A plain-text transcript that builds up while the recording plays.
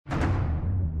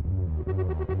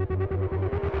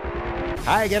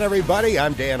Hi again, everybody.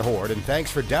 I'm Dan Horde, and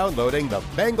thanks for downloading the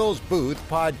Bengals Booth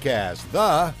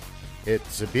podcast.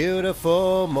 It's a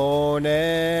beautiful morning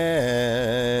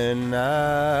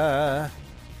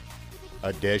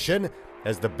edition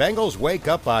as the Bengals wake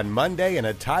up on Monday in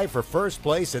a tie for first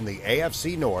place in the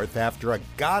AFC North after a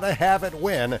gotta-have-it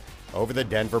win over the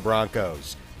Denver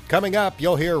Broncos. Coming up,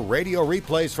 you'll hear radio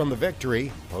replays from the victory,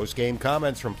 post-game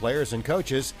comments from players and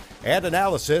coaches, and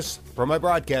analysis from my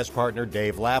broadcast partner,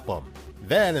 Dave Lapham.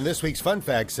 Then, in this week's Fun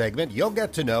Fact segment, you'll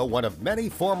get to know one of many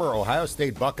former Ohio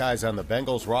State Buckeyes on the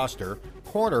Bengals roster,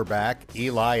 cornerback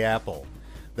Eli Apple.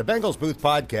 The Bengals Booth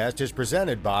podcast is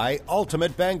presented by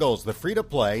Ultimate Bengals, the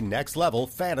free-to-play, next-level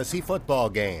fantasy football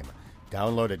game.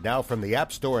 Download it now from the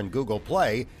App Store and Google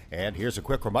Play. And here's a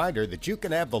quick reminder that you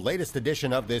can have the latest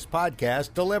edition of this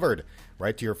podcast delivered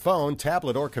right to your phone,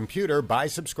 tablet, or computer by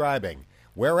subscribing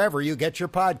wherever you get your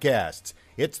podcasts.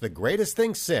 It's the greatest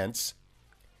thing since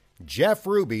Jeff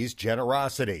Ruby's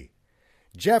generosity.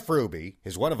 Jeff Ruby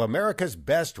is one of America's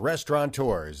best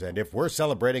restaurateurs, and if we're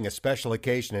celebrating a special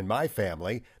occasion in my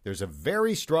family, there's a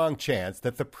very strong chance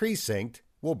that the precinct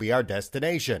will be our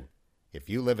destination. If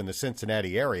you live in the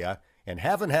Cincinnati area and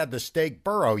haven't had the steak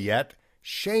burro yet,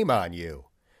 shame on you.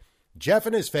 Jeff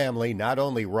and his family not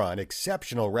only run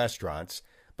exceptional restaurants,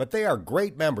 but they are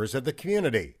great members of the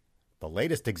community. The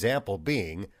latest example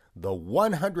being the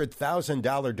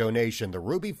 $100,000 donation the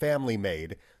Ruby family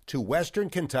made to Western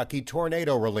Kentucky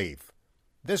tornado relief.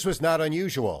 This was not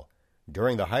unusual.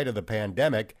 During the height of the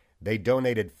pandemic, they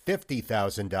donated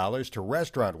 $50,000 to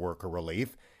restaurant worker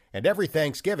relief, and every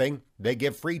Thanksgiving, they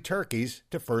give free turkeys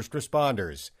to first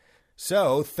responders.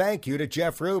 So, thank you to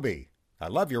Jeff Ruby. I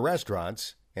love your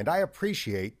restaurants, and I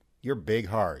appreciate your big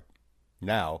heart.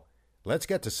 Now, let's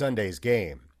get to Sunday's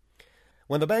game.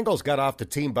 When the Bengals got off the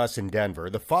team bus in Denver,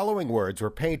 the following words were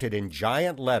painted in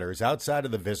giant letters outside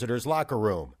of the visitors' locker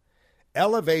room.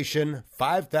 Elevation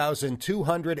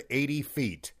 5,280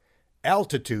 feet.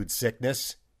 Altitude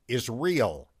sickness is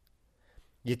real.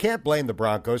 You can't blame the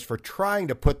Broncos for trying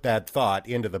to put that thought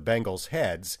into the Bengals'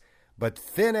 heads, but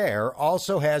thin air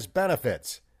also has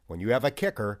benefits when you have a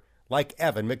kicker like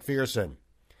Evan McPherson.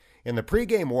 In the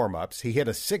pregame warm-ups, he hit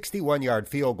a 61-yard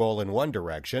field goal in one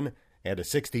direction and a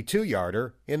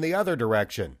 62-yarder in the other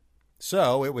direction.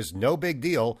 So it was no big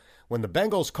deal when the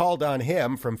Bengals called on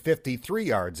him from 53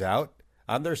 yards out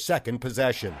on their second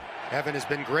possession. Evan has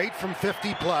been great from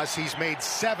 50-plus. He's made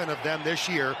 7 of them this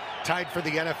year, tied for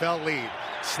the NFL lead.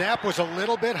 Snap was a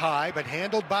little bit high, but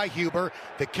handled by Huber.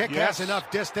 The kick has enough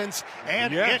distance,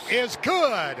 and it is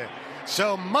good.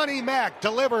 So Money Mac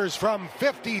delivers from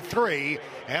 53,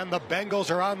 and the Bengals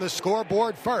are on the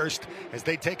scoreboard first as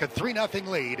they take a 3-0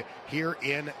 lead here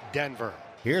in Denver.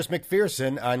 Here's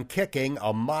McPherson on kicking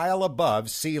a mile above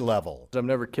sea level. I've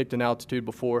never kicked in altitude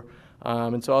before,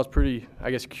 and so I was pretty,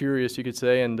 curious, you could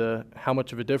say, and how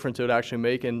much of a difference it would actually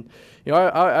make. And,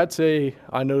 I'd say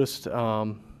I noticed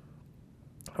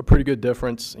a pretty good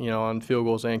difference, on field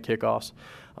goals and kickoffs.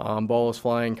 Ball was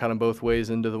flying kind of both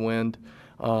ways into the wind.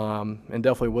 And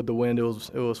definitely with the wind, it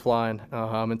was flying.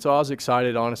 And so I was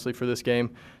excited, honestly, for this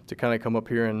game to kind of come up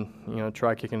here and,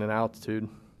 try kicking in altitude.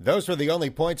 Those were the only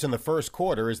points in the first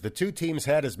quarter as the two teams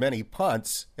had as many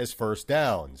punts as first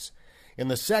downs. In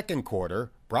the second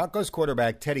quarter, Broncos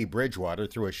quarterback Teddy Bridgewater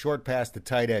threw a short pass to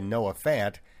tight end Noah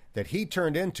Fant that he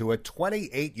turned into a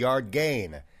 28-yard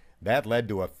gain. That led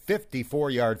to a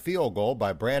 54-yard field goal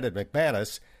by Brandon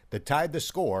McManus that tied the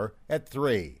score at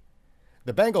 3.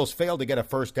 The Bengals failed to get a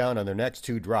first down on their next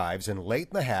 2 drives, and late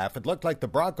in the half, it looked like the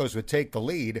Broncos would take the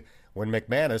lead when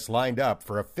McManus lined up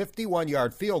for a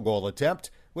 51-yard field goal attempt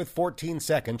with 14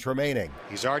 seconds remaining.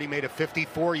 He's already made a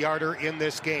 54-yarder in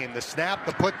this game. The snap,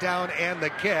 the put down, and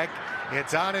the kick.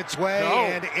 It's on its way,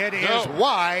 and it is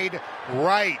wide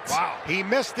right. Wow. He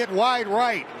missed it wide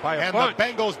right, and bunch. the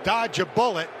Bengals dodge a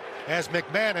bullet as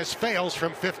McManus fails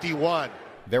from 51.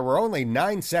 There were only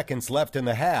 9 seconds left in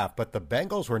the half, but the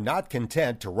Bengals were not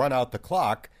content to run out the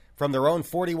clock from their own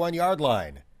 41-yard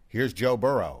line. Here's Joe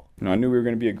Burrow. I knew we were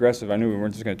going to be aggressive. I knew we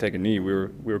weren't just going to take a knee. We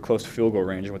were close to field goal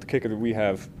range. And with the kicker that we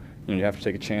have, you have to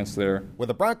take a chance there. With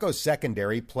the Broncos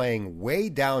secondary playing way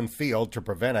downfield to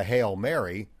prevent a Hail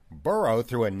Mary, Burrow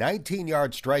threw a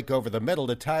 19-yard strike over the middle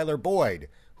to Tyler Boyd,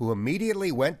 who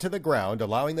immediately went to the ground,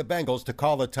 allowing the Bengals to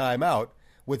call a timeout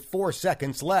with 4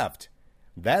 seconds left.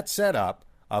 That set up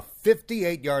a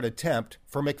 58-yard attempt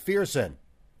for McPherson.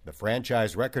 The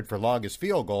franchise record for longest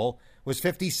field goal was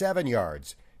 57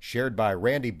 yards, shared by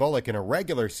Randy Bullock in a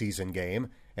regular season game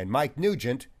and Mike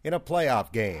Nugent in a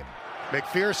playoff game.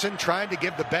 McPherson trying to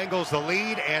give the Bengals the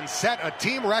lead and set a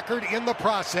team record in the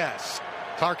process.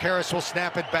 Clark Harris will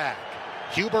snap it back.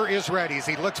 Huber is ready as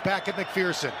he looks back at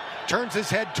McPherson. Turns his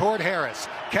head toward Harris.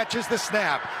 Catches the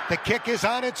snap. The kick is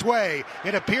on its way.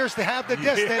 It appears to have the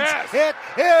distance. Yes. It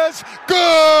is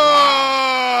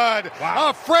good!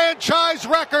 Wow. A franchise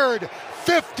record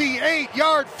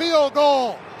 58-yard field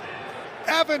goal.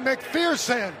 Evan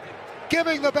McPherson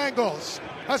giving the Bengals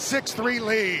a 6-3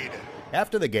 lead.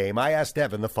 After the game, I asked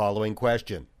Evan the following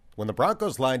question. When the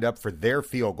Broncos lined up for their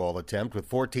field goal attempt with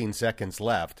 14 seconds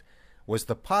left, was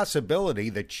the possibility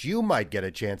that you might get a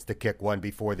chance to kick one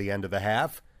before the end of the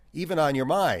half even on your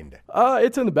mind?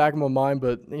 It's in the back of my mind,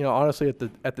 but honestly,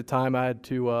 at the time, I had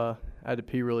to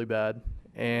pee really bad,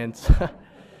 and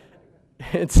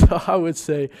and so I would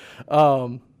say,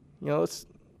 I'm not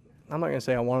gonna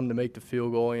say I want them to make the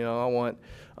field goal. I want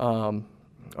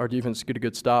our defense to get a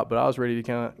good stop, but I was ready to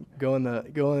kind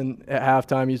of go in at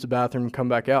halftime, use the bathroom, and come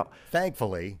back out.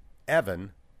 Thankfully,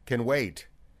 Evan can wait.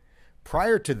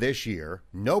 Prior to this year,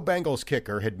 no Bengals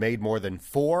kicker had made more than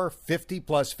 4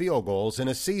 50-plus field goals in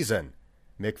a season.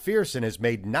 McPherson has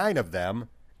made 9 of them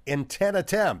in 10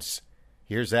 attempts.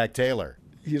 Here's Zach Taylor.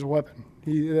 He's a weapon.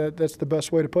 That's the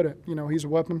best way to put it. He's a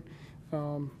weapon.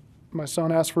 My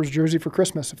son asked for his jersey for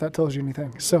Christmas, if that tells you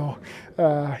anything. So,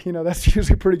 that's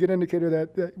usually a pretty good indicator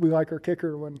that we like our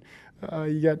kicker when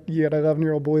you got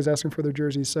 11-year-old boys asking for their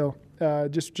jerseys. So,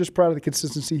 just proud of the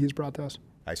consistency he's brought to us.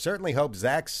 I certainly hope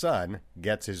Zach's son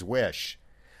gets his wish.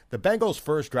 The Bengals'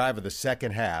 first drive of the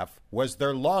second half was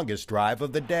their longest drive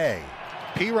of the day.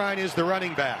 Pirine is the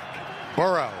running back.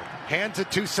 Burrow hands it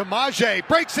to Samaje,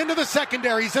 breaks into the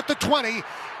secondary. He's at the 20,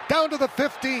 down to the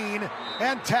 15,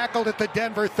 and tackled at the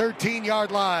Denver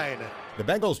 13-yard line. The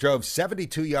Bengals drove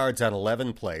 72 yards on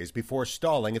 11 plays before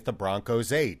stalling at the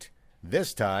Broncos' 8.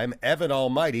 This time, Evan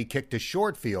Almighty kicked a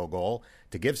short field goal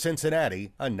to give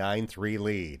Cincinnati a 9-3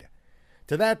 lead.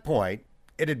 To that point,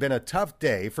 it had been a tough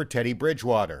day for Teddy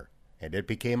Bridgewater, and it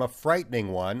became a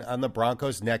frightening one on the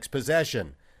Broncos' next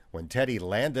possession, when Teddy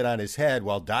landed on his head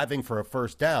while diving for a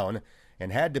first down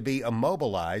and had to be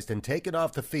immobilized and taken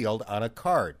off the field on a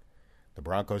cart. The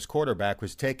Broncos quarterback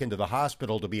was taken to the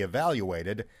hospital to be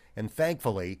evaluated and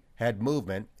thankfully had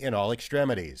movement in all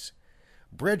extremities.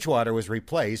 Bridgewater was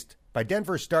replaced by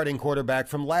Denver's starting quarterback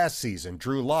from last season,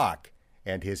 Drew Lock,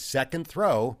 and his second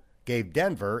throw gave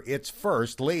Denver its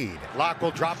first lead. Lock will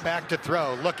drop back to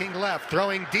throw, looking left,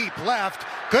 throwing deep left.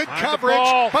 Good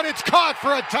coverage, but it's caught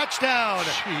for a touchdown.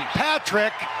 Jeez.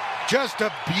 Patrick just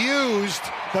abused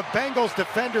the Bengals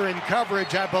defender in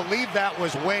coverage. I believe that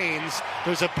was Waynes.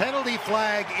 There's a penalty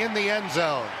flag in the end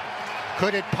zone.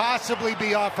 Could it possibly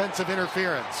be offensive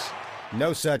interference?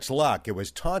 No such luck. It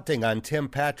was taunting on Tim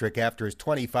Patrick after his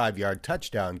 25-yard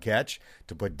touchdown catch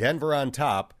to put Denver on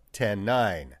top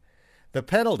 10-9. The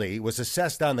penalty was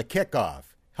assessed on the kickoff,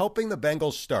 helping the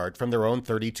Bengals start from their own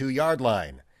 32-yard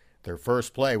line. Their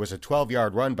first play was a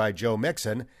 12-yard run by Joe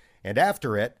Mixon, and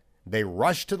after it, they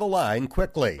rushed to the line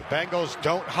quickly. Bengals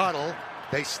don't huddle.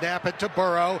 They snap it to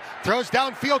Burrow. Throws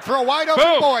downfield for a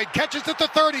wide-open Boyd. Catches at the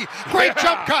 30. Great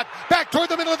jump cut. Back toward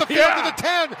the middle of the field to the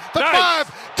 10, the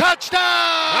 5. Touchdown!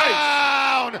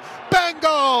 Nice.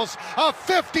 Bengals, a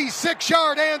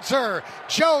 56-yard answer.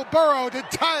 Joe Burrow to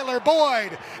Tyler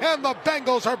Boyd, and the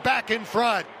Bengals are back in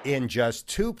front. In just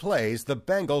 2 plays, the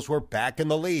Bengals were back in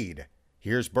the lead.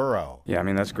 Here's Burrow. Yeah,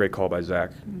 that's a great call by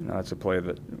Zach. That's a play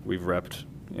that we've repped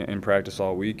in practice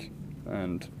all week,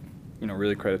 and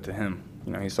really credit to him.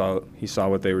 He saw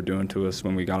what they were doing to us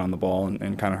when we got on the ball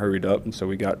and kind of hurried up, and so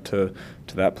we got to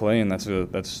that play, and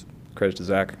that's credit to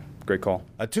Zach. Great call.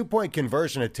 A 2-point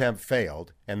conversion attempt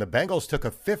failed, and the Bengals took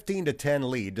a 15-10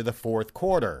 lead to the fourth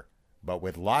quarter. But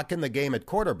with Locke in the game at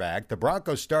quarterback, the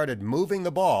Broncos started moving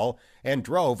the ball and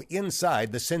drove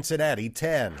inside the Cincinnati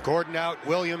 10. Gordon out,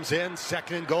 Williams in,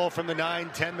 2nd and goal from the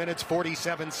 9, 10 minutes,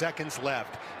 47 seconds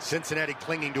left. Cincinnati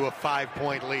clinging to a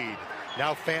 5-point lead.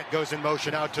 Now Fant goes in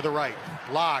motion out to the right.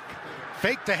 Locke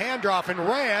faked the handoff and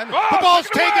ran. The ball's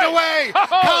taken away.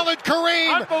 Khalid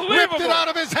Kareem ripped it out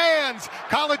of his hands.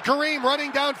 Khalid Kareem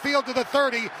running downfield to the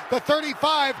 30, the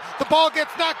 35. The ball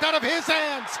gets knocked out of his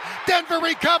hands. Denver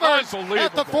recovers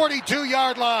at the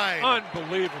 42-yard line.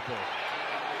 Unbelievable.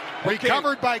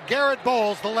 Recovered by Garrett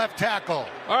Bowles, the left tackle.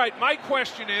 All right, my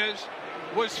question is,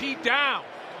 was he down?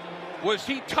 Was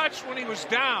he touched when he was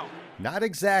down? Not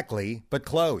exactly, but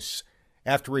close.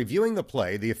 After reviewing the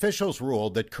play, the officials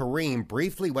ruled that Kareem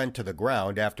briefly went to the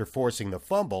ground after forcing the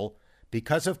fumble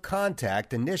because of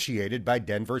contact initiated by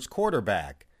Denver's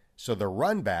quarterback. So the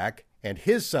run back and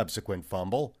his subsequent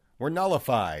fumble were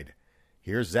nullified.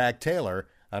 Here's Zach Taylor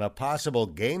on a possible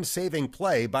game-saving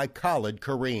play by Khalid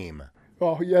Kareem.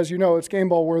 Well, as you know, it's game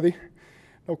ball worthy.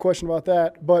 no question about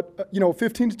that. But,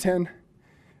 15-10,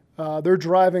 they're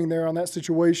driving there on that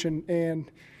situation. And,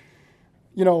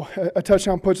 a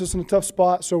touchdown puts us in a tough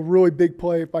spot. So really big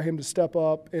play by him to step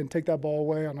up and take that ball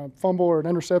away on a fumble or an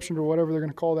interception or whatever they're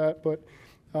going to call that. But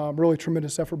really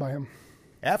tremendous effort by him.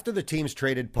 After the teams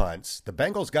traded punts, the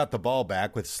Bengals got the ball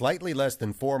back with slightly less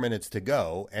than 4 minutes to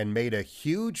go and made a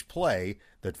huge play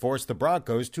that forced the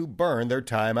Broncos to burn their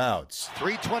timeouts.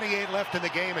 3:28 left in the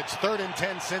game. It's 3rd and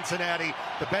 10 Cincinnati.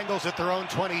 The Bengals at their own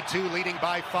 22, leading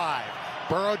by 5.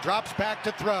 Burrow drops back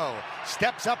to throw,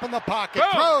 steps up in the pocket,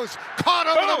 throws, caught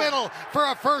over the middle for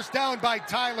a first down by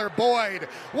Tyler Boyd.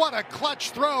 What a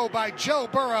clutch throw by Joe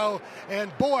Burrow,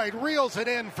 and Boyd reels it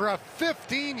in for a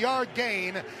 15-yard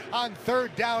gain on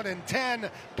 3rd down and 10.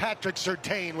 Patrick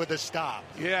Surtain with a stop.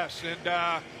 Yes,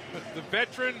 and the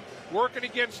veteran working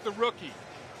against the rookie,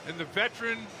 and the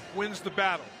veteran wins the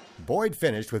battle. Boyd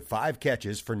finished with 5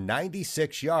 catches for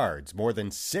 96 yards, more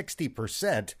than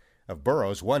 60% of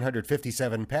Burrow's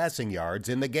 157 passing yards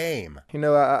in the game.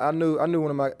 I knew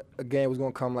when my game was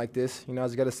going to come like this. I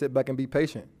just got to sit back and be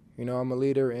patient. I'm a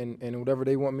leader, and whatever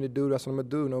they want me to do, that's what I'm going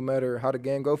to do, no matter how the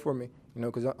game go for me.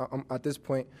 Because I'm at this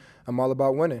point, I'm all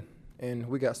about winning. And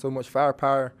we got so much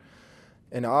firepower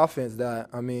in the offense that,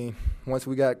 once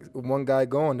we got one guy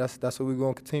going, that's what we're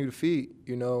going to continue to feed,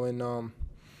 and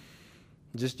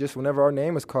just whenever our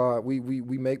name is called, we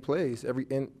make plays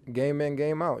game in,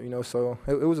 game out, so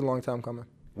it was a long time coming.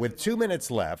 With 2 minutes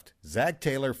left, Zach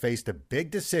Taylor faced a big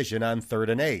decision on 3rd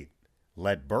and 8.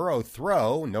 Let Burrow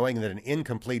throw, knowing that an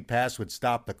incomplete pass would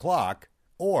stop the clock,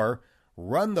 or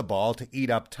run the ball to eat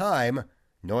up time,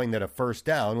 knowing that a first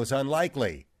down was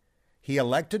unlikely. He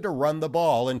elected to run the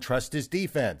ball and trust his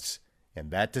defense,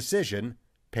 and that decision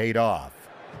paid off.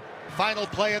 Final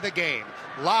play of the game.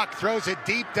 Locke throws it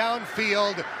deep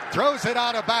downfield, throws it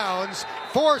out of bounds.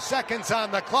 4 seconds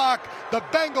on the clock. The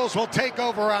Bengals will take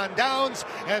over on downs,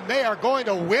 and they are going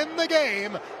to win the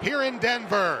game here in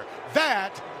Denver.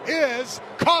 That is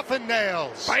coffin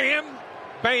nails. Bam,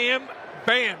 bam,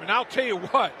 bam. And I'll tell you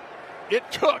what, it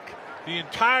took the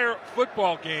entire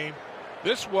football game.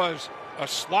 This was a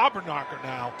slobber knocker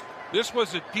now. This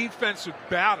was a defensive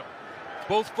battle.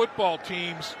 Both football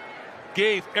teams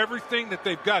gave everything that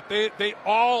they've got. They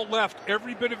all left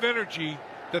every bit of energy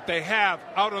that they have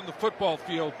out on the football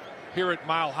field here at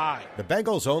Mile High. The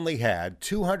Bengals only had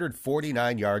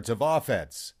 249 yards of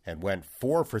offense and went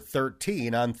 4 for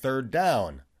 13 on 3rd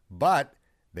down. But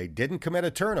they didn't commit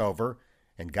a turnover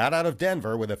and got out of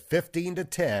Denver with a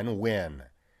 15-10 win.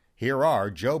 Here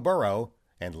are Joe Burrow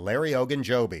and Larry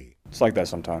Ogunjobi. It's like that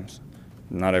sometimes.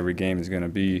 Not every game is going to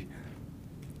be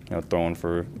throwing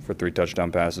for 3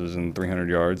 touchdown passes and 300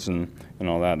 yards and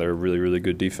all that. They're a really, really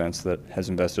good defense that has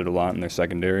invested a lot in their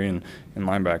secondary and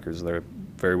linebackers. They're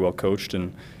very well coached,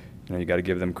 and you got to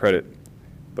give them credit.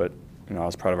 But I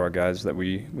was proud of our guys that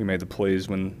we made the plays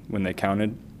when they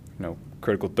counted.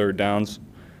 Critical 3rd downs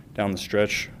down the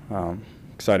stretch.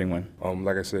 Exciting win.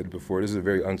 Like I said before, this is a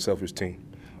very unselfish team.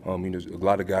 There's a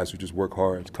lot of guys who just work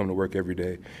hard, come to work every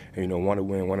day, and want to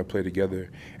win, want to play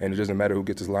together. And it doesn't matter who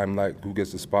gets the limelight, who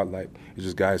gets the spotlight. It's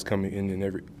just guys coming in and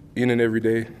every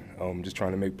day, just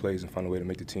trying to make plays and find a way to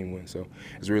make the team win. So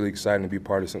it's really exciting to be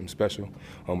part of something special.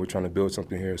 We're trying to build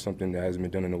something here, something that hasn't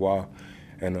been done in a while,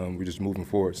 and we're just moving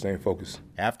forward, staying focused.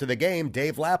 After the game,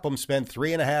 Dave Lapham spent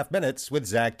 3.5 minutes with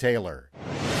Zach Taylor.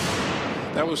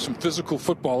 That was some physical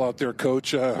football out there,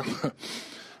 Coach.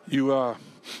 You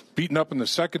beaten up in the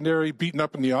secondary, beaten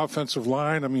up in the offensive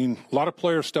line. A lot of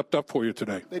players stepped up for you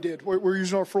today. They did. We're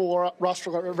using our full roster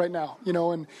right now,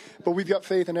 but we've got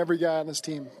faith in every guy on this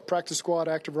team. Practice squad,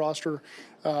 active roster.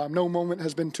 No moment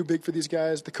has been too big for these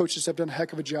guys. The coaches have done a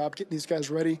heck of a job getting these guys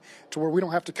ready to where we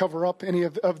don't have to cover up any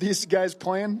of these guys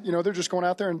playing. They're just going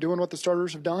out there and doing what the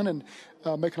starters have done and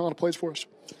making a lot of plays for us.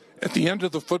 At the end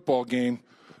of the football game,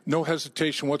 no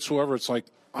hesitation whatsoever. It's like,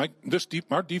 our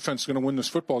defense is going to win this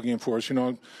football game for us.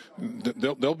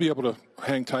 They'll be able to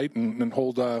hang tight and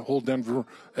hold Denver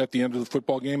at the end of the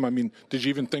football game. Did you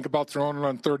even think about throwing it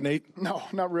on 3rd and 8? No,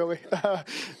 not really.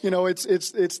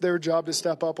 It's their job to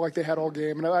step up like they had all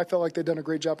game, and I felt like they'd done a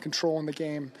great job controlling the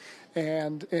game,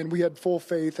 and we had full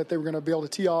faith that they were going to be able to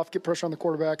tee off, get pressure on the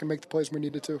quarterback, and make the plays we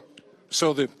needed to.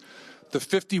 So the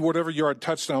 50-whatever-yard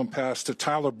touchdown pass to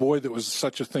Tyler Boyd that was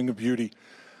such a thing of beauty.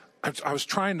 I was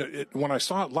trying to, when I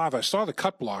saw it live, I saw the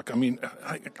cut block.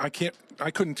 I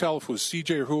couldn't tell if it was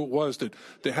CJ or who it was that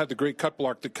had the great cut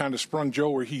block that kind of sprung Joe,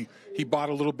 where he bought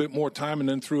a little bit more time and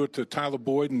then threw it to Tyler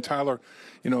Boyd, and Tyler,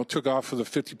 took off for the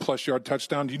 50-plus yard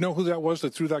touchdown. Do you know who that was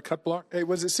that threw that cut block? Hey,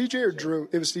 was it CJ or Drew?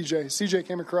 It was CJ. CJ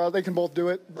came across. They can both do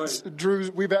it.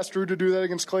 Right. We've asked Drew to do that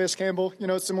against Calais Campbell.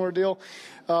 Similar deal.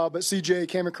 but CJ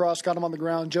came across, got him on the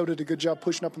ground. Joe did a good job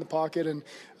pushing up in the pocket, and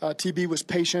TB was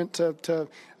patient.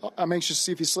 I'm anxious to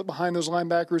see if he slipped behind those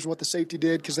linebackers and what the safety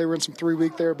did, because they were in some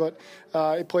 3-week there, but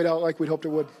it played out like we'd hoped it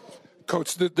would.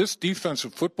 Coach, this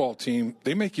defensive football team,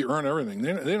 they make you earn everything.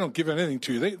 They don't give anything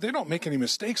to you. They don't make any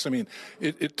mistakes. I mean,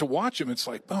 to watch them, it's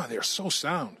like, oh, they're so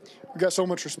sound. We've got so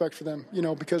much respect for them,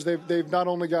 because they've not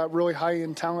only got really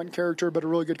high-end talent and character, but a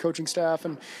really good coaching staff,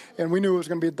 and we knew it was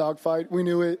going to be a dogfight. We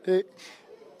knew it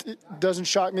doesn't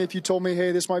shock me if you told me,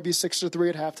 hey, this might be 6-3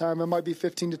 at halftime. It might be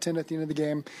 15-10 at the end of the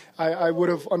game. I would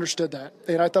have understood that.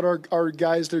 And I thought our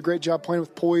guys did a great job playing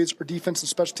with poise. Our defense and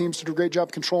special teams did a great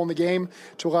job controlling the game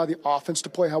to allow the offense to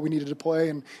play how we needed to play,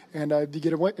 and you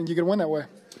get a win that way.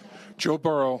 Joe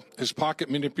Burrow, his pocket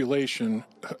manipulation,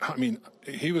 I mean,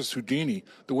 he was Houdini,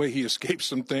 the way he escaped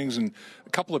some things, and a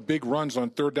couple of big runs on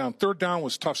third down. Third down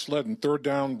was tough sledding. Third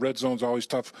down, red zone's always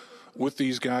tough with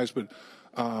these guys, but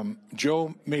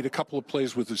Joe made a couple of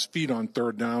plays with his feet on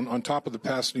third down on top of the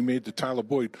pass that he made to Tyler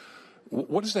Boyd.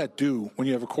 What does that do when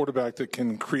you have a quarterback that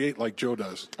can create like Joe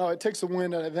does? Oh, it takes the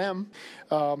wind out of them.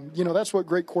 That's what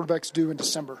great quarterbacks do in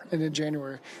December and in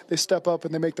January. They step up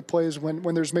and they make the plays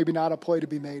when there's maybe not a play to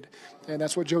be made. And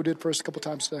that's what Joe did for us a couple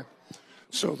times today.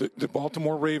 So the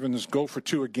Baltimore Ravens go for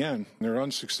 2 again. They're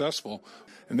unsuccessful,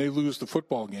 and they lose the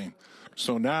football game.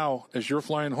 So now, as you're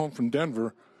flying home from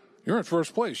Denver, you're in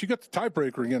first place. You got the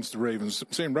tiebreaker against the Ravens,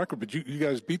 same record, but you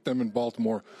guys beat them in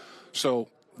Baltimore. So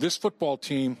this football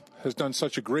team has done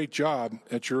such a great job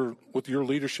with your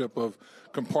leadership of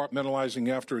compartmentalizing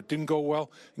after it didn't go well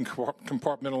and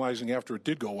compartmentalizing after it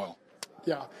did go well.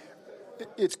 Yeah.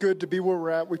 It's good to be where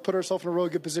we're at. We put ourselves in a really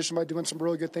good position by doing some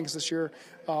really good things this year,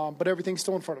 but everything's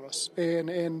still in front of us.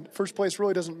 And first place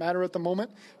really doesn't matter at the moment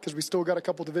because we still got a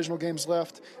couple divisional games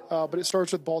left, but it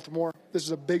starts with Baltimore. This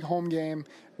is a big home game.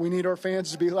 We need our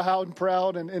fans to be loud and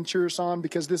proud and cheer us on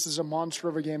because this is a monster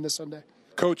of a game this Sunday.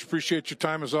 Coach, appreciate your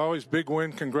time as always. Big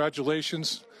win.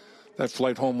 Congratulations. That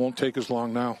flight home won't take as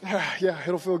long now. Yeah,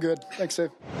 it'll feel good. Thanks,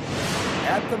 Dave.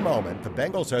 At the moment, the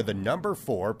Bengals are the number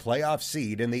 4 playoff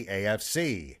seed in the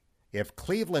AFC. If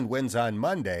Cleveland wins on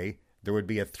Monday, there would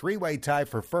be a 3-way tie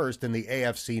for first in the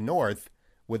AFC North,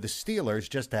 with the Steelers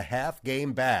just a half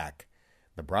game back.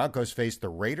 The Broncos face the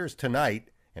Raiders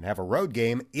tonight and have a road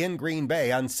game in Green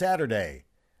Bay on Saturday.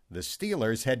 The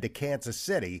Steelers head to Kansas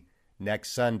City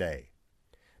next Sunday.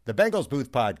 The Bengals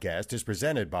Booth Podcast is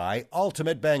presented by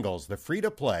Ultimate Bengals, the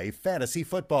free-to-play fantasy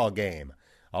football game.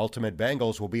 Ultimate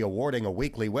Bengals will be awarding a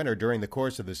weekly winner during the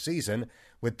course of the season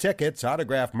with tickets,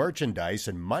 autographed merchandise,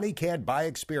 and money-can't-buy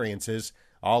experiences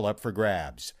all up for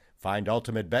grabs. Find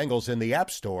Ultimate Bengals in the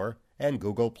App Store and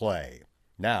Google Play.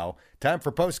 Now, time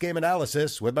for post-game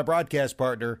analysis with my broadcast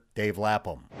partner, Dave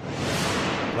Lapham.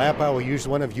 Lap, I will use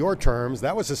one of your terms.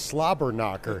 That was a slobber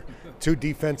knocker. 2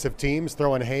 defensive teams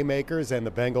throwing haymakers, and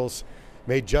the Bengals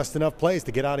made just enough plays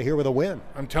to get out of here with a win.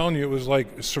 I'm telling you, it was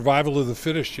like survival of the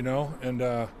fittest, and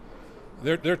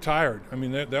they're tired. I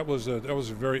mean, that was a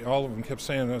very, all of them kept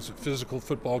saying that was a physical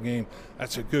football game.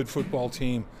 That's a good football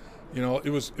team.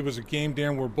 It was a game,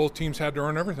 Dan, where both teams had to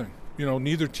earn everything.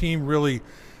 Neither team really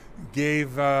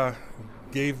gave the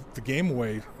game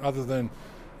away, other than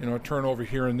a turnover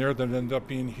here and there that ended up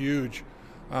being huge.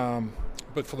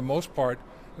 But for the most part,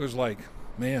 it was like,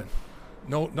 man,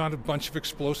 not a bunch of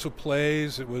explosive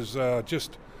plays. It was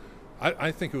just,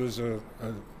 I think it was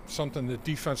something that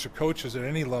defensive coaches at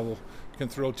any level can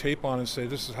throw tape on and say,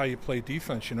 this is how you play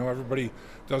defense. Everybody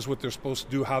does what they're supposed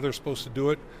to do, how they're supposed to do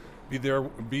it, be there,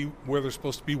 be where they're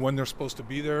supposed to be, when they're supposed to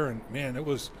be there. And man, it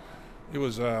was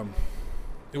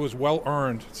well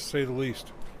earned, to say the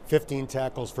least. 15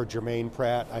 tackles for Jermaine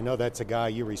Pratt. I know that's a guy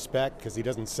you respect because he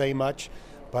doesn't say much,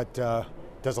 but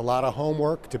does a lot of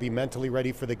homework to be mentally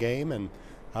ready for the game, and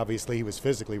obviously he was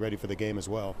physically ready for the game as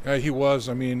well. He was.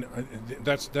 I mean,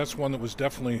 that's one that was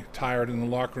definitely tired in the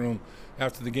locker room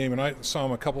after the game, and I saw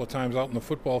him a couple of times out in the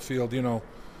football field,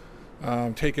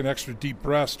 taking extra deep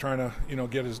breaths, trying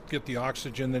to, get the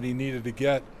oxygen that he needed to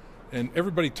get. And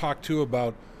everybody talked too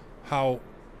about how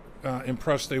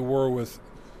impressed they were with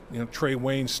Trey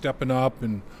Wayne stepping up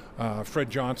and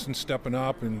Fred Johnson stepping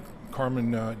up and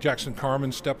Jackson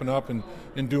Carman stepping up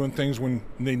and doing things when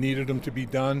they needed them to be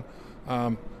done.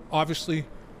 Obviously,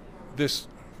 this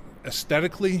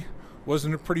aesthetically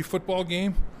wasn't a pretty football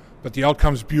game, but the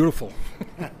outcome's beautiful.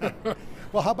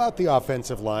 Well, how about the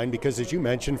offensive line? Because as you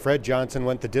mentioned, Fred Johnson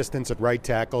went the distance at right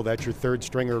tackle. That's your third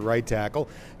stringer at right tackle.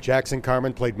 Jackson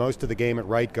Carman played most of the game at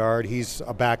right guard. He's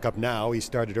a backup now. He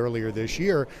started earlier this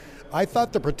year. I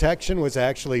thought the protection was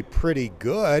actually pretty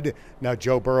good. Now,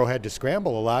 Joe Burrow had to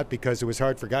scramble a lot because it was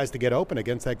hard for guys to get open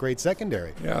against that great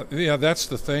secondary. Yeah, that's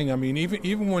the thing. I mean,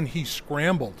 even when he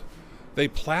scrambled, they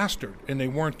plastered and they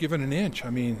weren't given an inch. I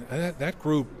mean, that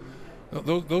group,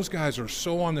 those guys are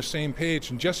so on the same page.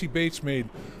 And Jesse Bates made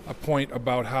a point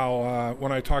about how,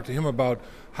 when I talked to him about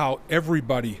how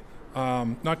everybody,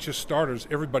 not just starters,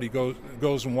 everybody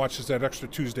goes and watches that extra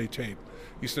Tuesday tape.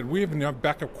 He said, we have a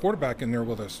backup quarterback in there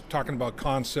with us, talking about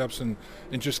concepts and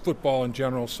just football in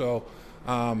general. So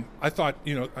I thought,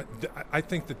 I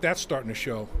think that's starting to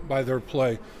show by their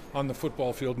play on the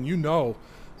football field. And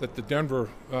that the Denver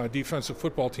defensive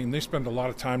football team, they spend a lot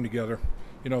of time together,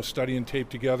 studying tape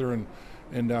together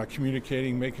and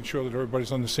communicating, making sure that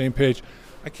everybody's on the same page.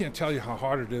 I can't tell you how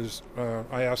hard it is.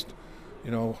 I asked,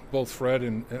 both Fred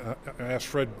and I asked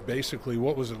Fred basically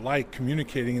what was it like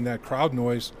communicating in that crowd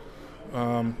noise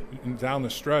down the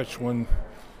stretch when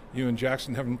you and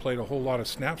Jackson haven't played a whole lot of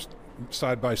snaps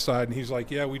side by side. And he's like,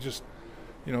 yeah, we just,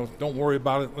 don't worry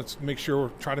about it. Let's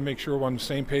try to make sure we're on the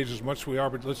same page as much as we are,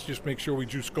 but let's just make sure we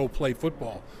just go play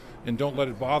football and don't let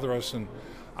it bother us. And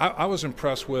I was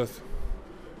impressed with,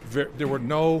 there were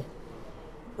no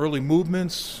early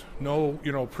movements, no,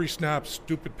 pre-snap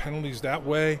stupid penalties that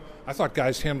way. I thought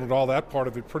guys handled all that part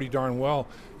of it pretty darn well.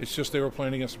 It's just they were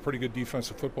playing against a pretty good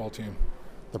defensive football team.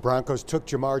 The Broncos took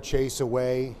Jamar Chase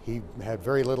away. He had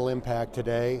very little impact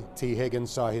today. T.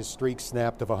 Higgins saw his streak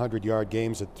snapped of 100-yard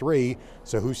games at 3.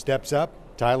 So who steps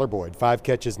up? Tyler Boyd. 5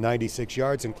 catches, 96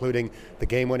 yards, including the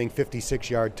game-winning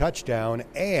 56-yard touchdown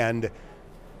and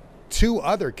 2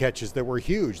 other catches that were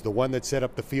huge. The one that set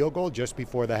up the field goal just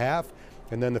before the half,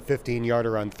 and then the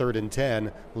 15-yarder on 3rd and 10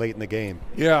 late in the game.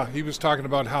 Yeah, he was talking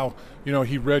about how,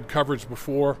 he read coverage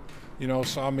before,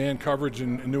 saw man coverage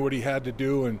and knew what he had to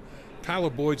do. And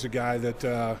Tyler Boyd's a guy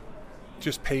that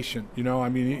just patient,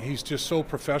 he's just so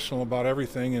professional about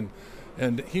everything,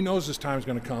 and he knows his time's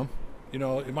going to come.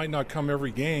 It might not come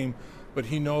every game, but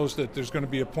he knows that there's going to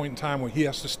be a point in time where he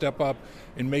has to step up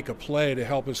and make a play to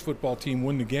help his football team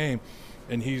win the game,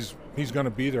 and he's going to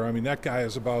be there. That guy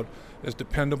is about as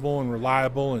dependable and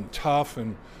reliable and tough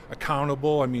and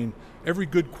accountable. Every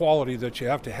good quality that you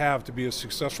have to be a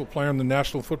successful player in the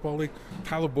National Football League,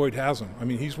 Tyler Boyd has them.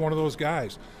 He's one of those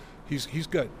guys. He's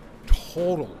got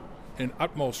total and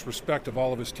utmost respect of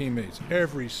all of his teammates.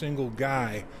 Every single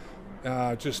guy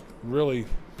just really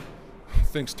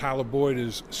thinks Tyler Boyd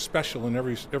is special in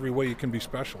every way you can be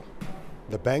special.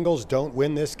 The Bengals don't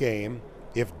win this game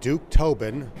if Duke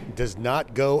Tobin does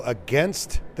not go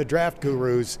against the draft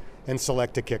gurus and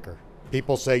select a kicker.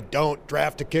 People say don't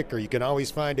draft a kicker. You can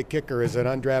always find a kicker as an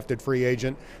undrafted free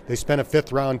agent. They spent a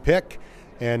 5th-round pick,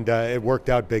 and it worked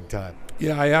out big time.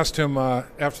 Yeah, I asked him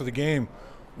after the game,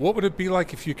 what would it be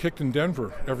like if you kicked in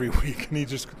Denver every week? And he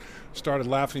just started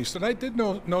laughing. He said, I did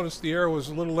notice the air was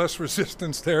a little less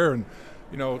resistance there. And,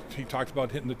 he talked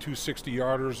about hitting the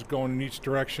 260-yarders, going in each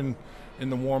direction in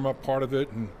the warm-up part of it.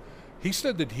 And he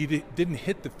said that he didn't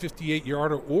hit the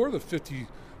 58-yarder or the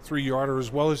 53-yarder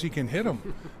as well as he can hit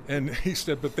them. And he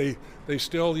said, but they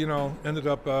still, ended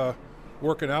up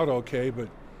working out okay.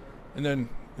 And then,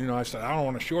 I said, I don't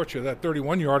want to short you. That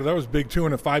 31-yarder, that was big, too,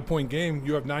 in a 5-point game.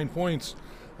 You have 9 points.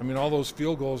 All those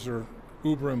field goals are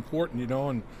uber important,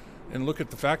 and look at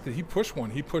the fact that he pushed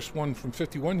one. He pushed one from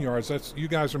 51 yards. You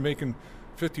guys are making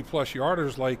 50-plus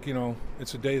yarders like,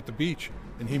 it's a day at the beach,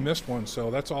 and he missed one.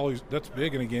 So that's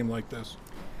big in a game like this.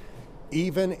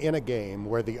 Even in a game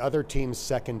where the other team's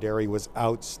secondary was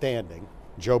outstanding,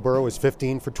 Joe Burrow is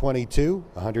 15 for 22,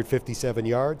 157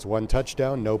 yards, 1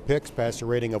 touchdown, no picks, passer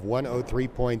rating of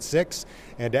 103.6.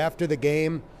 And after the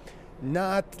game,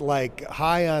 not like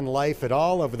high on life at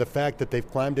all over the fact that they've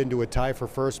climbed into a tie for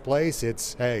first place.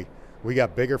 It's, hey, we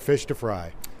got bigger fish to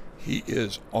fry. He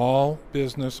is all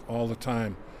business all the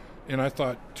time. And I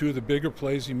thought 2 of the bigger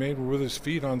plays he made were with his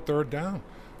feet on 3rd down.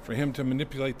 For him to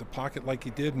manipulate the pocket like he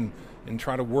did and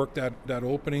try to work that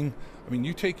opening.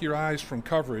 You take your eyes from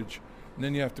coverage, and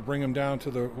then you have to bring them down to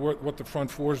what the front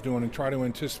four is doing and try to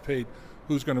anticipate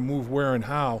who's going to move where and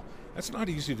how. That's not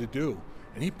easy to do.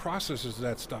 And he processes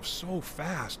that stuff so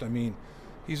fast.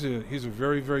 He's a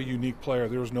very, very unique player.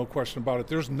 There's no question about it.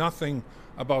 There's nothing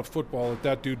about football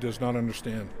that dude does not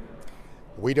understand.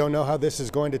 We don't know how this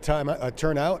is going to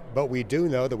turn out, but we do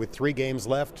know that with 3 games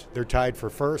left, they're tied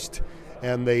for first.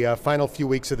 And the final few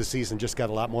weeks of the season just got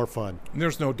a lot more fun. And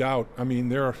there's no doubt.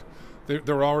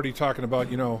 They're already talking about,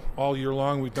 all year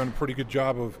long we've done a pretty good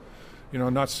job of,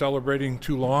 not celebrating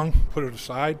too long, put it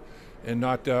aside, and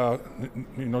not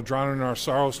drowning in our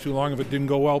sorrows too long. If it didn't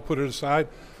go well, put it aside.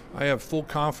 I have full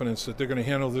confidence that they're going to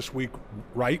handle this week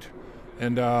right,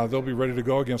 and they'll be ready to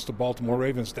go against the Baltimore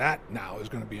Ravens. That now is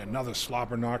going to be another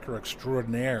slobber knocker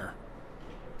extraordinaire.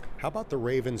 How about the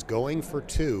Ravens going for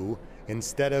 2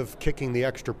 instead of kicking the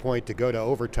extra point to go to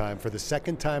overtime for the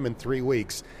second time in 3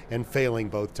 weeks and failing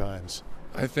both times?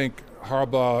 I think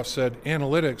Harbaugh said,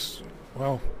 analytics,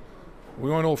 well, we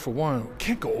went 0 for 1. We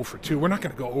can't go 0 for 2. We're not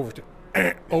going to go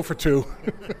 0 for 2.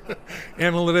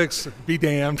 Analytics, be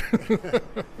damned.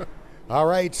 All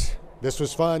right. This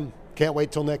was fun. Can't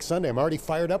wait till next Sunday. I'm already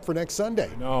fired up for next Sunday.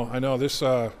 I know. This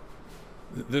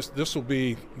will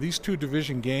be these 2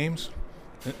 division games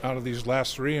out of these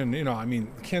last 3, and the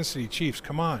Kansas City Chiefs.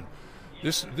 Come on,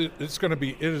 it is going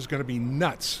to be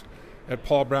nuts at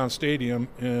Paul Brown Stadium,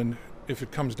 and if it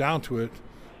comes down to it,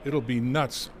 it'll be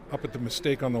nuts up at the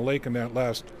Mistake on the Lake in that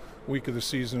last week of the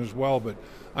season as well. But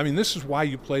this is why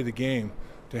you play the game,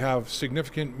 to have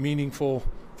significant, meaningful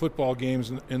football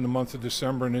games in the month of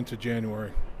December and into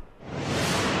January.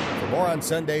 For more on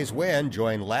Sunday's win,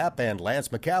 join Lapp and Lance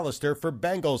McAllister for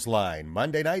Bengals Line,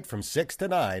 Monday night from 6 to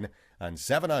 9 on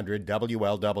 700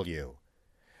 WLW.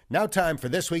 Now time for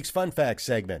this week's Fun Facts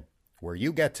segment, where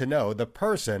you get to know the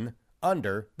person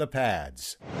under the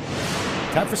pads.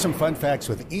 Time for some fun facts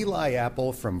with Eli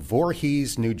Apple from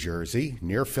Voorhees, New Jersey,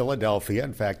 near Philadelphia.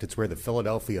 In fact, it's where the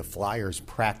Philadelphia Flyers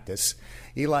practice.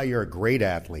 Eli, you're a great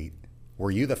athlete.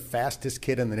 Were you the fastest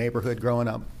kid in the neighborhood growing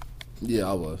up? Yeah,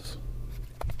 I was.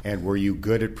 And were you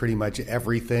good at pretty much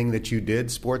everything that you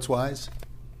did sports-wise?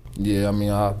 Yeah,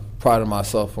 I prided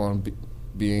myself on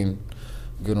being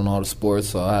good on all the sports.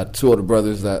 So I had 2 older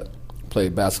brothers that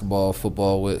played basketball,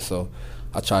 football with, so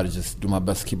I tried to just do my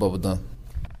best to keep up with them.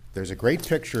 There's a great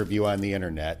picture of you on the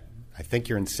internet. I think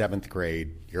you're in 7th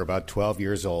grade. You're about 12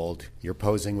 years old. You're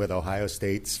posing with Ohio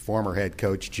State's former head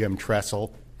coach, Jim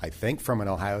Tressel, I think from an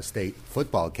Ohio State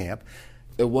football camp.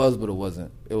 It was, but it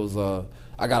wasn't. It was,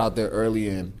 I got out there early,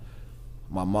 and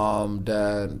my mom,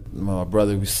 dad, my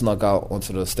brother, we snuck out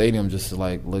onto the stadium just to,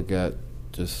 look at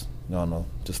just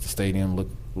the stadium,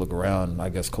 look around. I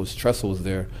guess Coach Tressel was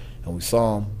there, and we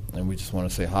saw him, and we just wanted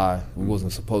to say hi. We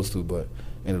wasn't supposed to, but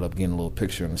ended up getting a little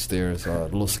picture in the stairs. The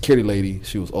little security lady,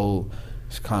 she was old.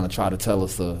 She kind of tried to tell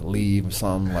us to leave or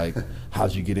something, like,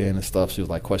 how'd you get in and stuff. She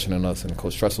was, questioning us, and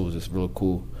Coach Tressel was just real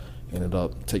cool. Ended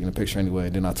up taking a picture anyway,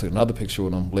 and then I took another picture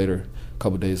with him later, a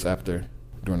couple days after,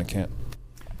 during the camp.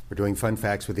 We're doing Fun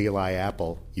Facts with Eli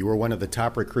Apple. You were one of the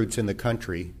top recruits in the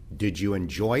country. Did you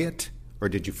enjoy it, or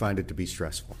did you find it to be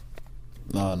stressful?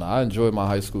 No, I enjoyed my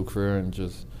high school career and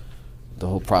just the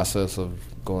whole process of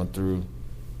going through,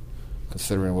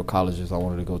 considering what colleges I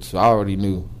wanted to go to. I already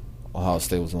knew Ohio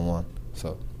State was the one,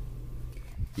 so.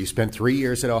 You spent 3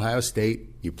 years at Ohio State.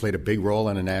 You played a big role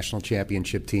on a national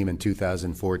championship team in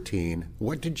 2014.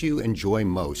 What did you enjoy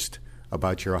most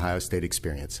about your Ohio State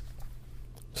experience?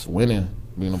 Just winning,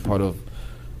 being a part of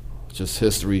just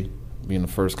history, being the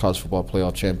first college football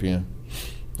playoff champion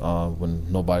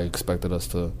when nobody expected us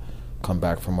to come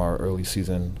back from our early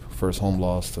season first home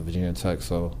loss to Virginia Tech.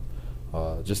 So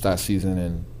just that season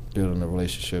and building the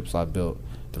relationships I built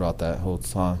throughout that whole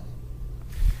time.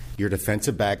 Your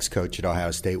defensive backs coach at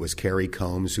Ohio State was Kerry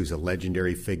Combs, who's a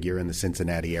legendary figure in the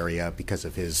Cincinnati area because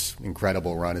of his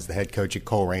incredible run as the head coach at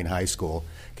Coleraine High School.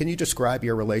 Can you describe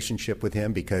your relationship with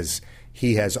him? Because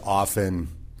he has often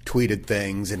tweeted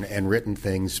things and written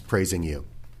things praising you.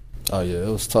 Oh, yeah, it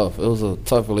was tough. It was a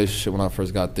tough relationship when I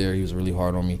first got there. He was really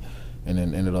hard on me and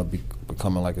then ended up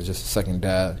becoming just a second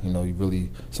dad. He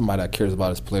really somebody that cares about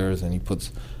his players, and he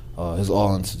puts his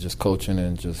all into just coaching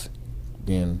and just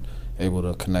being able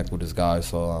to connect with his guys.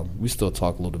 So we still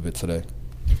talk a little bit today.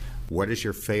 What is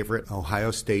your favorite Ohio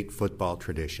State football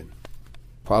tradition?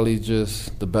 Probably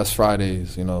just the best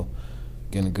Fridays,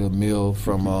 getting a good meal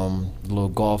from a little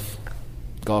golf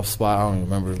spot. I don't even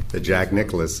remember. The Jack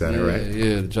Nicklaus Center, right?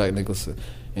 Yeah, the Jack Nicklaus.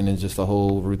 And then just the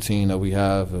whole routine that we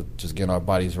have of just getting our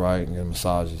bodies right and getting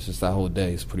massages. Just that whole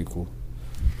day is pretty cool.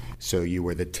 So you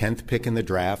were the 10th pick in the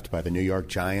draft by the New York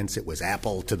Giants. It was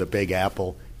Apple to the Big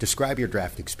Apple. Describe your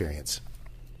draft experience.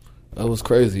 It was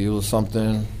crazy. It was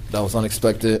something that was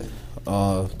unexpected.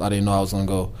 I didn't know I was going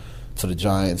to go to the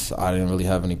Giants. I didn't really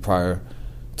have any prior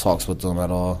talks with them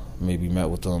at all. Maybe met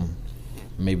with them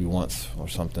maybe once or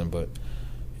something. But,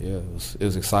 yeah, it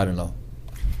was exciting, though.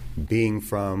 Being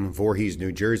from Voorhees,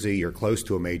 New Jersey, you're close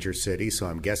to a major city, so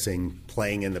I'm guessing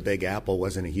playing in the Big Apple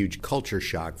wasn't a huge culture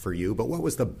shock for you. But what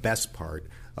was the best part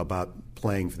about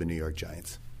playing for the New York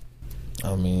Giants?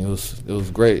 It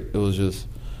was great. It was just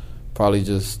probably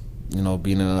just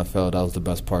being in the NFL, that was the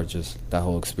best part, just that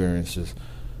whole experience, just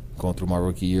going through my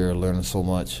rookie year, learning so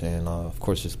much, and, of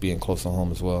course, just being close to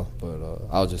home as well. But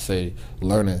I would just say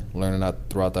learning that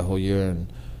throughout that whole year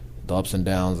and the ups and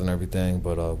downs and everything.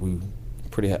 But we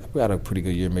had a pretty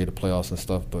good year, made the playoffs and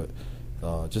stuff, but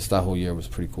just that whole year was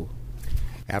pretty cool.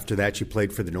 After that, you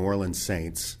played for the New Orleans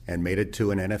Saints and made it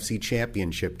to an NFC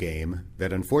Championship game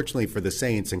that, unfortunately for the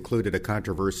Saints, included a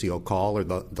controversial call, or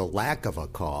the lack of a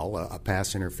call, a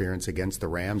pass interference against the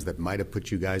Rams that might have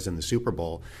put you guys in the Super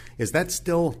Bowl. Is that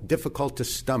still difficult to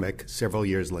stomach several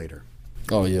years later?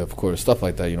 Oh, yeah, of course. Stuff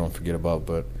like that you don't forget about,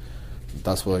 but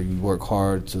that's why you work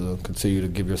hard to continue to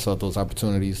give yourself those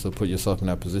opportunities to put yourself in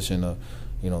that position to,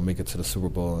 make it to the Super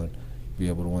Bowl and be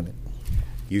able to win it.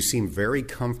 You seem very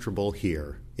comfortable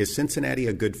here. Is Cincinnati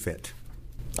a good fit?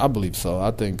 I believe so.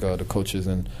 I think the coaches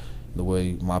and the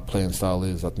way my playing style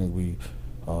is, I think we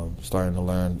starting to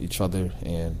learn each other,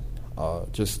 and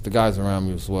just the guys around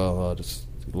me as well. Just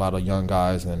a lot of young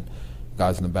guys and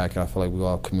guys in the back, and I feel like we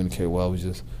all communicate well. We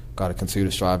just got to continue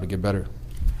to strive to get better.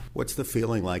 What's the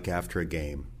feeling like after a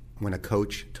game when a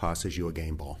coach tosses you a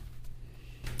game ball?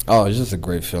 Oh, it's just a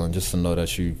great feeling just to know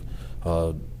that you've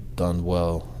done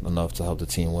well enough to help the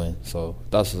team win. So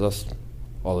that's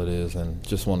all it is, and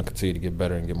just want to continue to get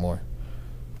better and get more.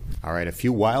 All right, a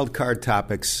few wild card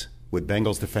topics with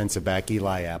Bengals defensive back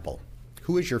Eli Apple.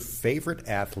 Who is your favorite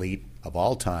athlete of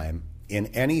all time in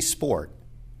any sport,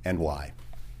 and why?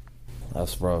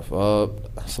 That's rough.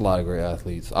 That's a lot of great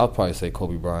athletes. I'll probably say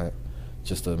Kobe Bryant.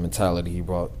 Just the mentality he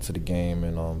brought to the game,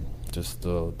 and just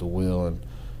the will and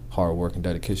hard work and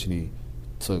dedication he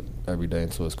took every day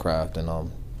into his craft. And I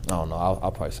don't know,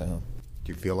 I'll probably say him.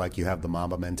 Do you feel like you have the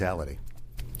Mamba mentality?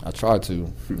 I try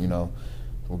to,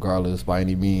 regardless, by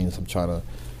any means. I'm trying to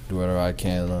do whatever I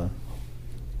can to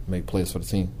make plays for the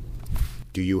team.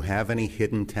 Do you have any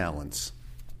hidden talents?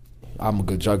 I'm a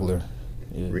good juggler.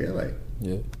 Yeah. Really?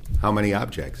 Yeah. How many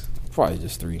objects? Probably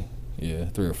just 3. Yeah,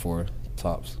 3 or 4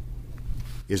 tops.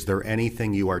 Is there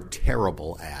anything you are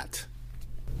terrible at?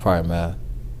 Probably math.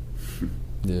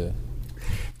 Yeah.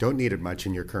 Don't need it much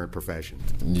in your current profession.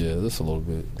 Yeah, just a little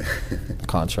bit.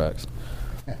 Contracts.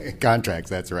 Contracts,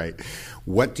 that's right.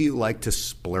 What do you like to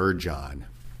splurge on?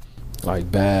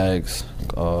 Like bags,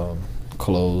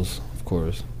 clothes, of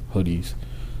course, hoodies,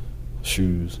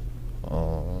 shoes,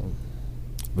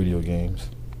 video games,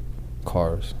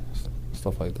 cars,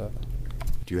 stuff like that.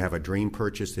 Do you have a dream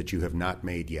purchase that you have not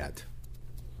made yet?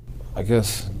 I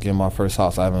guess getting my first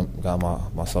house. I haven't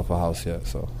got myself a house yet,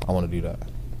 so I want to do that.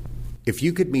 If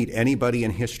you could meet anybody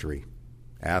in history,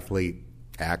 athlete,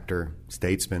 actor,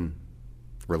 statesman,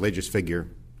 religious figure,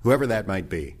 whoever that might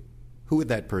be, who would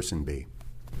that person be?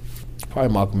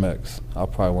 Probably Malcolm X. I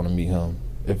probably want to meet him.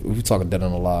 If we're talking dead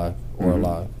and alive or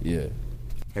alive, yeah.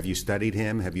 Have you studied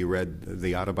him? Have you read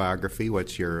the autobiography?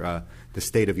 What's your the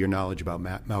state of your knowledge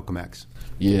about Malcolm X?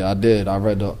 Yeah, I did. I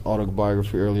read the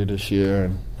autobiography earlier this year,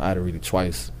 and I had to read it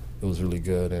twice. It was really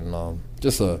good, and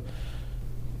just a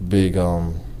big,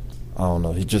 I don't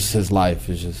know, his life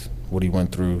is just what he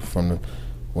went through from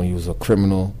when he was a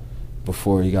criminal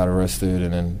before he got arrested,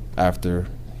 and then after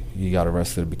he got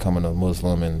arrested, becoming a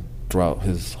Muslim, and throughout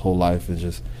his whole life,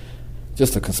 is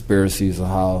just the conspiracies of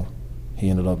how he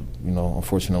ended up,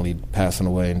 unfortunately passing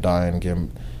away and dying and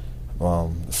getting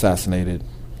assassinated.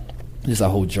 Just that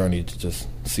whole journey to just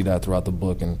see that throughout the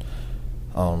book, and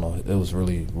I don't know, it was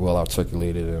really well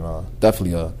articulated, and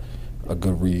definitely a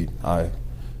good read. I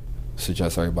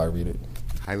suggest everybody read it.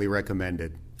 Highly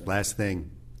recommended. Last thing,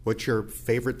 what's your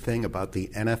favorite thing about the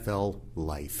NFL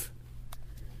life?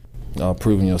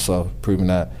 Proving yourself, proving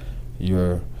that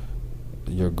you're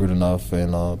good enough,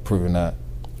 and proving that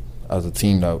as a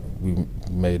team that we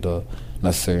made the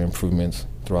necessary improvements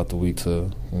throughout the week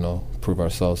to, prove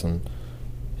ourselves and,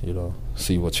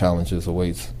 see what challenges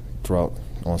awaits throughout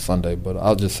on Sunday. But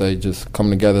I'll just say just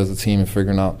coming together as a team and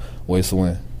figuring out ways to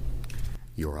win.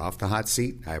 You're off the hot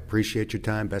seat. I appreciate your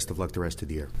time. Best of luck the rest of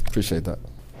the year. Appreciate that.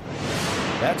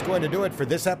 That's going to do it for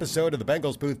this episode of the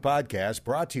Bengals Booth Podcast,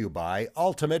 brought to you by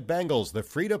Ultimate Bengals, the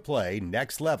free-to-play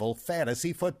next-level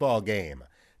fantasy football game.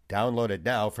 Download it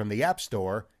now from the App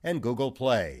Store and Google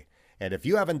Play. And if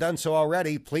you haven't done so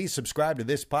already, please subscribe to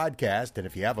this podcast, and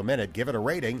if you have a minute, give it a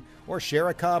rating or share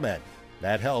a comment.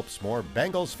 That helps more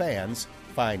Bengals fans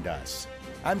find us.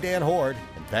 I'm Dan Horde,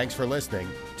 and thanks for listening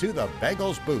to the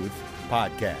Bengals Booth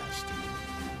Podcast.